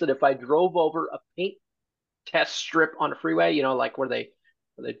convinced that if I drove over a paint test strip on a freeway, like where they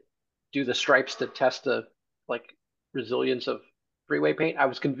do the stripes to test the like resilience of freeway paint, I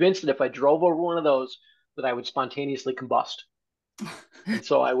was convinced that if I drove over one of those, that I would spontaneously combust. And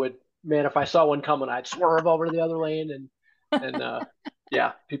so man, if I saw one coming, I'd swerve over to the other lane, and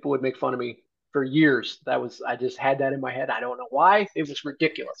yeah, people would make fun of me for years. I just had that in my head. I don't know why. It was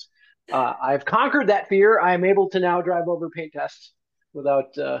ridiculous. I've conquered that fear. I am able to now drive over paint tests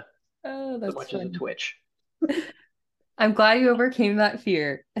without Oh, so that's much as a funny. twitch. I'm glad you overcame that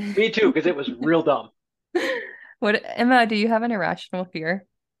fear. Me too, because it was real dumb. What, Emma, do you have an irrational fear?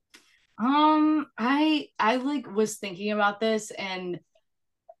 I like was thinking about this and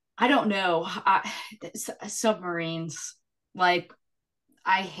I don't know. Submarines. Like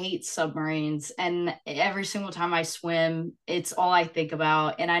I hate submarines and every single time I swim, it's all I think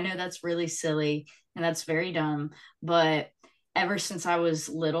about. And I know that's really silly and that's very dumb, but ever since I was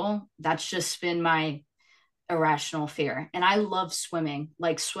little, that's just been my irrational fear. And I love swimming.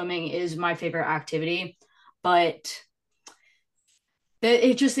 Like swimming is my favorite activity. but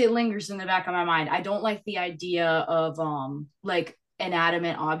it lingers in the back of my mind. I don't like the idea of like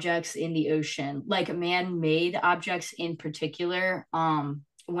inanimate objects in the ocean, like man-made objects in particular.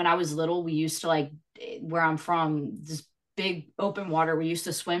 When I was little, we used to like where I'm from, this big open water. We used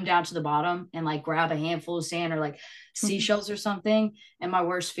to swim down to the bottom and like grab a handful of sand or like seashells or something. And my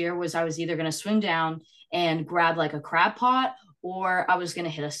worst fear was I was either going to swim down and grab like a crab pot or I was going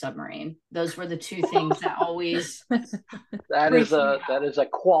to hit a submarine. Those were the two things that always freaked me That is a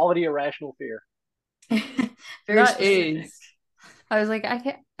quality irrational fear. out. Very That specific. is. I was like,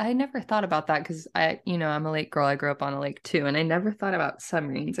 I never thought about that because I'm a lake girl. I grew up on a lake too, and I never thought about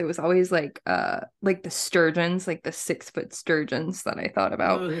submarines. It was always like the sturgeons, like the 6-foot sturgeons that I thought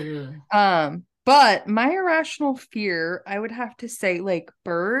about. But my irrational fear, I would have to say, like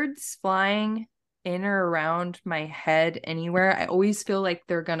birds flying in or around my head anywhere. I always feel like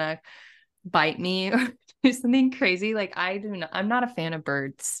they're gonna bite me or do something crazy. Like I'm not a fan of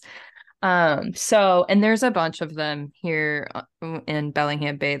birds. So, and there's a bunch of them here in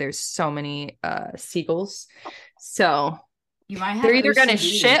Bellingham Bay. There's so many seagulls. So You might have they're either going to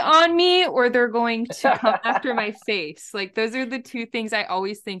OCD. shit on me or they're going to come after my face. Like those are the two things I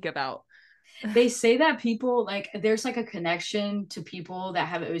always think about. They say that people like there's like a connection to people that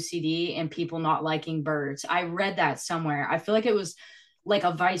have OCD and people not liking birds. I read that somewhere. I feel like it was like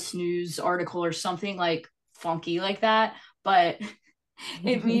a Vice News article or something like funky like that, but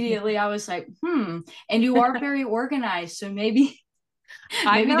immediately I was like, and you are very organized, so maybe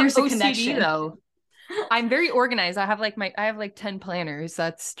I'm there's a OCD connection though. I'm very organized. I have like 10 planners.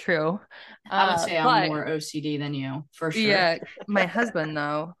 That's true. I would say I'm but more OCD than you for sure. yeah, my husband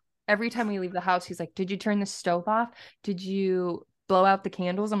though, every time we leave the house, he's like, "Did you turn the stove off? Did you blow out the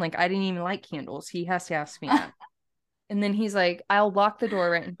candles?" I'm like, "I didn't even like candles." He has to ask me that. And then he's like, I'll lock the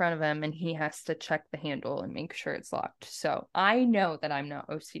door right in front of him and he has to check the handle and make sure it's locked. So I know that I'm not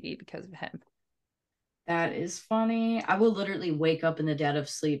OCD because of him. That is funny. I will literally wake up in the dead of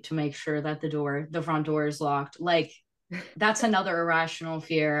sleep to make sure that the front door is locked. Like that's another irrational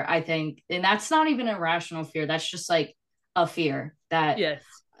fear, I think. And that's not even a rational fear. That's just like a fear that Yes.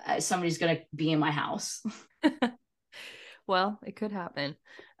 Somebody's going to be in my house. Well, it could happen.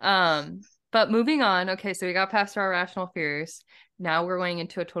 But moving on. Okay, so we got past our irrational fears. Now we're going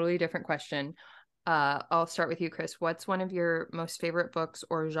into a totally different question. I'll start with you, Chris. What's one of your most favorite books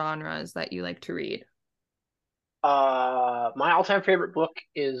or genres that you like to read? My all-time favorite book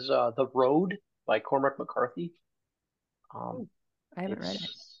is The Road by Cormac McCarthy. I haven't read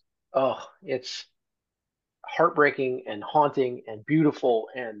it. It's heartbreaking and haunting and beautiful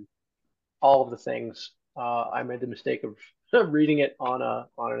and all of the things. I made the mistake of reading it on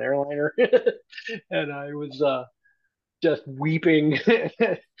an airliner, and I was just weeping.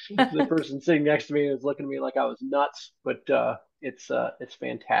 The person sitting next to me was looking at me like I was nuts, but it's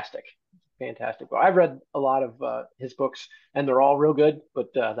fantastic. Fantastic. Well, I've read a lot of his books, and they're all real good, but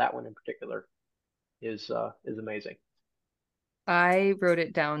that one in particular is amazing. I wrote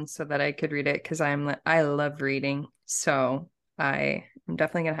it down so that I could read it because I love reading. So I'm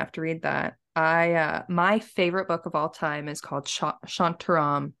definitely gonna have to read that. My favorite book of all time is called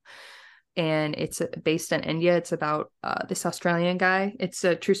Shantaram, and it's based in India. It's about this Australian guy. It's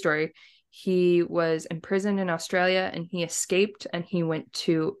a true story. He was imprisoned in Australia and he escaped and he went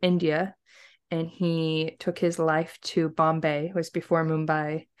to India and he took his life to Bombay. It was before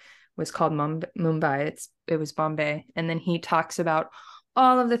Mumbai was called Mumbai. It was Bombay. And then he talks about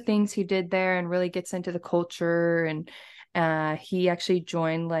all of the things he did there and really gets into the culture. And he actually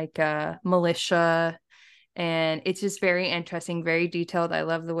joined like a militia. And it's just very interesting, very detailed. I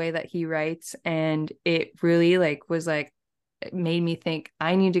love the way that he writes. And it really it made me think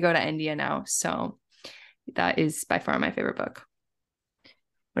I need to go to India now. So that is by far my favorite book.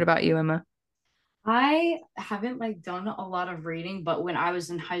 What about you, Emma? I haven't like done a lot of reading, but when I was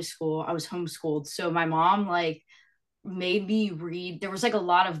in high school, I was homeschooled. So my mom like made me read. There was like a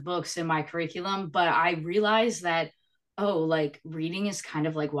lot of books in my curriculum, but I realized that like reading is kind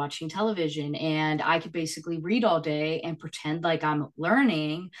of like watching television and I could basically read all day and pretend like I'm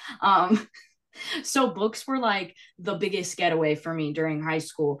learning. So books were like the biggest getaway for me during high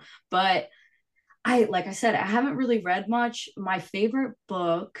school, but like I said, I haven't really read much. My favorite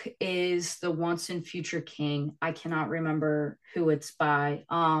book is The Once and Future King. I cannot remember who it's by,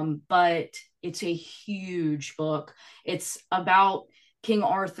 but it's a huge book. It's about King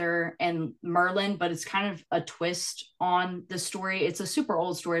Arthur and Merlin, but it's kind of a twist on the story. It's a super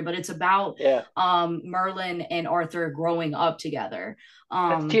old story, but it's about Merlin and Arthur growing up together.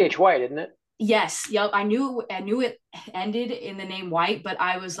 That's T.H. White, isn't it? Yes, yep. I knew it ended in the name White, but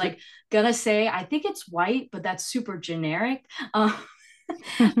I was like gonna say I think it's White, but that's super generic.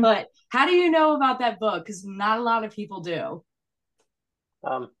 But how do you know about that book? Because not a lot of people do.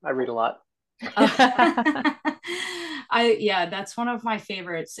 I read a lot. Yeah, that's one of my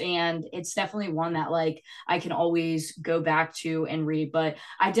favorites, and it's definitely one that like I can always go back to and read. But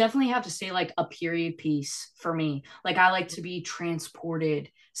I definitely have to say like a period piece for me. Like I like to be transported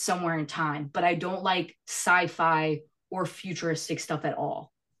somewhere in time, but I don't like sci-fi or futuristic stuff at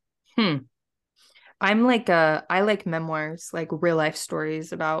all. Hmm. I like memoirs, like real life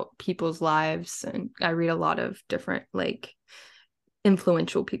stories about people's lives. And I read a lot of different like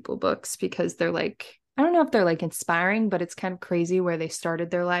influential people books because they're like, I don't know if they're like inspiring, but it's kind of crazy where they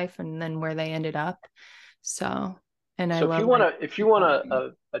started their life and then where they ended up. So, and I So love like if you want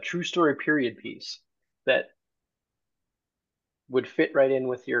biography. a true story period piece that would fit right in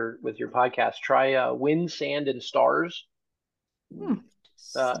with your podcast, try Wind, Sand, and Stars. Hmm.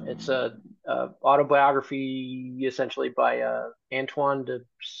 It's a autobiography essentially by Antoine de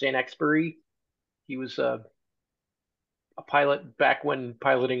Saint-Exupéry. He was a pilot back when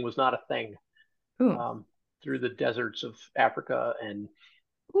piloting was not a thing, Ooh. um, through the deserts of Africa and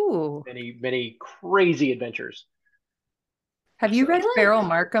Ooh. many crazy adventures. Have you So read Really? Beryl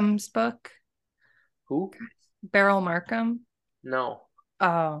Markham's book? who? Beryl Markham? No.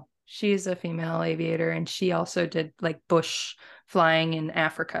 Oh, she's a female aviator and she also did like bush flying in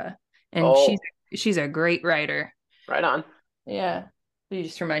Africa. And Oh, she's a great writer. right on. Yeah. You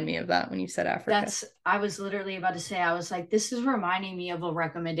just remind me of that when you said Africa. That's I was literally about to say, I was like, this is reminding me of a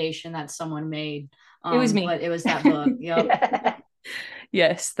recommendation that someone made. It was me. But it was that book. Yep.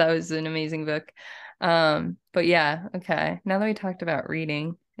 Yes, that was an amazing book. But yeah, okay. Now that we talked about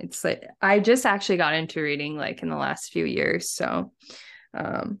reading, it's like I just actually got into reading like in the last few years. So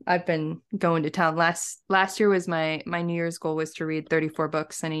I've been going to town. Last year was my New Year's goal was to read 34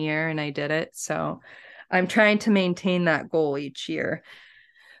 books in a year, and I did it. So I'm trying to maintain that goal each year.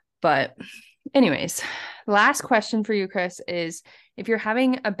 But anyways, last question for you, Chris, is if you're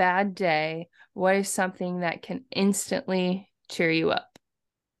having a bad day, what is something that can instantly cheer you up?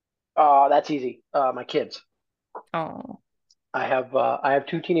 That's easy. My kids. Oh, I have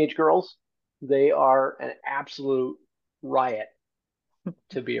two teenage girls. They are an absolute riot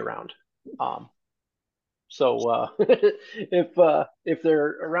to be around. Um, so if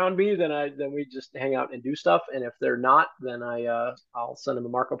they're around me, then we just hang out and do stuff. And if they're not, then I'll send them a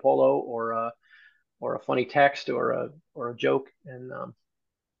Marco Polo or a funny text or a joke. And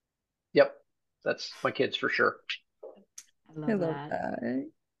yep, that's my kids for sure. I I love love that. that.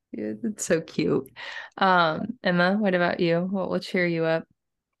 Yeah, it's so cute. Emma, what about you? What will cheer you up?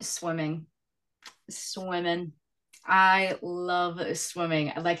 Swimming. Swimming. I love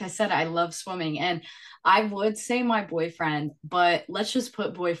swimming. Like I said, I love swimming. And I would say my boyfriend, but let's just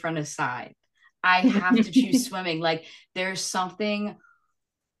put boyfriend aside. I have to choose swimming. Like there's something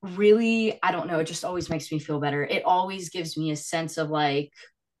really, I don't know, it just always makes me feel better. It always gives me a sense of like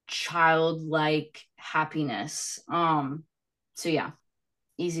childlike happiness. So yeah,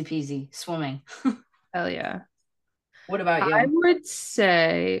 easy peasy, swimming. Hell yeah. What about I you? would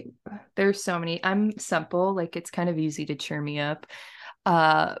say there's so many. I'm simple, like it's kind of easy to cheer me up.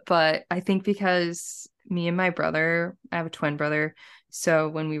 But I think because me and my brother, I have a twin brother, so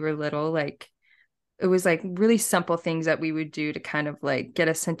when we were little, like it was like really simple things that we would do to kind of like get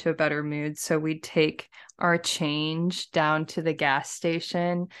us into a better mood. So we'd take our change down to the gas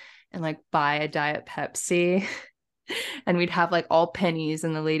station and like buy a Diet Pepsi and we'd have like all pennies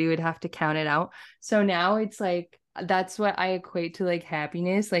and the lady would have to count it out. So now it's like that's what I equate to like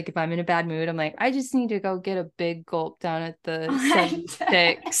happiness. Like if I'm in a bad mood, I'm like, I just need to go get a big gulp down at the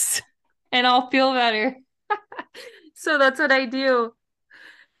 76 and I'll feel better. So that's what I do.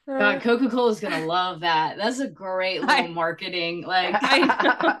 Uh, God, Coca-Cola is gonna love that. That's a great little I marketing. Like, I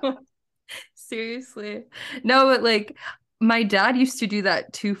know. Seriously. No, but like my dad used to do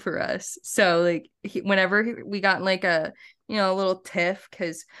that too for us. So like whenever we got in like a little tiff,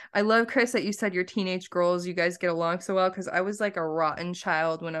 because I love Chris that you said your teenage girls, you guys get along so well, because I was like a rotten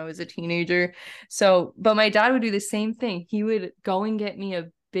child when I was a teenager. So, but my dad would do the same thing. He would go and get me a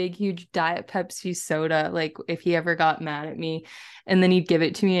big, huge Diet Pepsi soda, like if he ever got mad at me, and then he'd give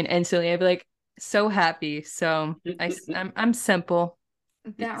it to me, and instantly I'd be like so happy. So I'm simple.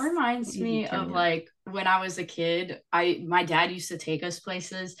 that It's reminds easy to me cheer of me up. like when I was a kid, I my dad used to take us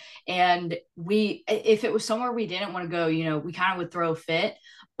places and we if it was somewhere we didn't want to go, we kind of would throw a fit,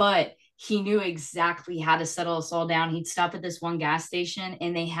 but he knew exactly how to settle us all down. He'd stop at this one gas station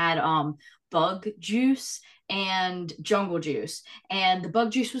and they had bug juice and jungle juice. And the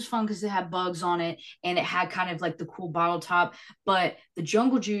bug juice was fun because it had bugs on it and it had kind of like the cool bottle top. But the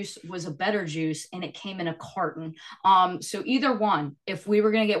jungle juice was a better juice and it came in a carton. So either one, if we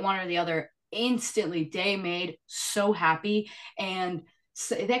were gonna get one or the other, instantly day made, so happy. And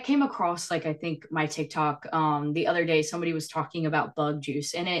so that came across, like, I think my TikTok the other day. Somebody was talking about bug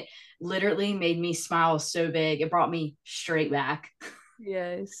juice and it literally made me smile so big. It brought me straight back.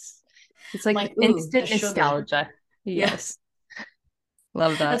 Yes. It's like Like, ooh, the instant sugar. nostalgia. Yes.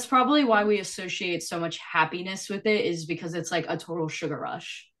 Love that. That's probably why we associate so much happiness with it, is because it's like a total sugar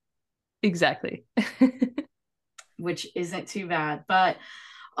rush, Exactly. which isn't too bad. But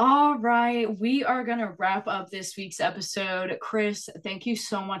all right, we are going to wrap up this week's episode. Chris, thank you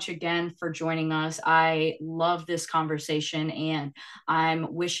so much again for joining us. I love this conversation and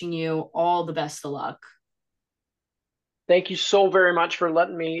I'm wishing you all the best of luck. Thank you so very much for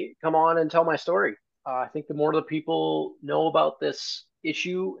letting me come on and tell my story. I think the more the people know about this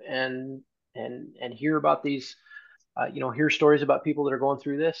issue and hear about these, hear stories about people that are going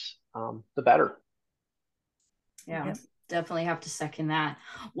through this, the better. Yeah. Yep. Definitely have to second that.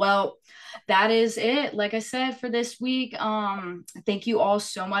 Well, that is it. Like I said, for this week, thank you all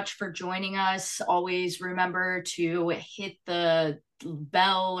so much for joining us. Always remember to hit the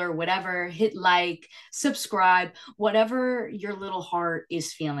bell or whatever, hit like, subscribe, whatever your little heart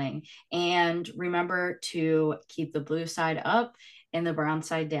is feeling. And remember to keep the blue side up and the brown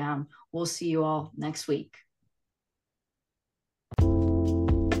side down. We'll see you all next week.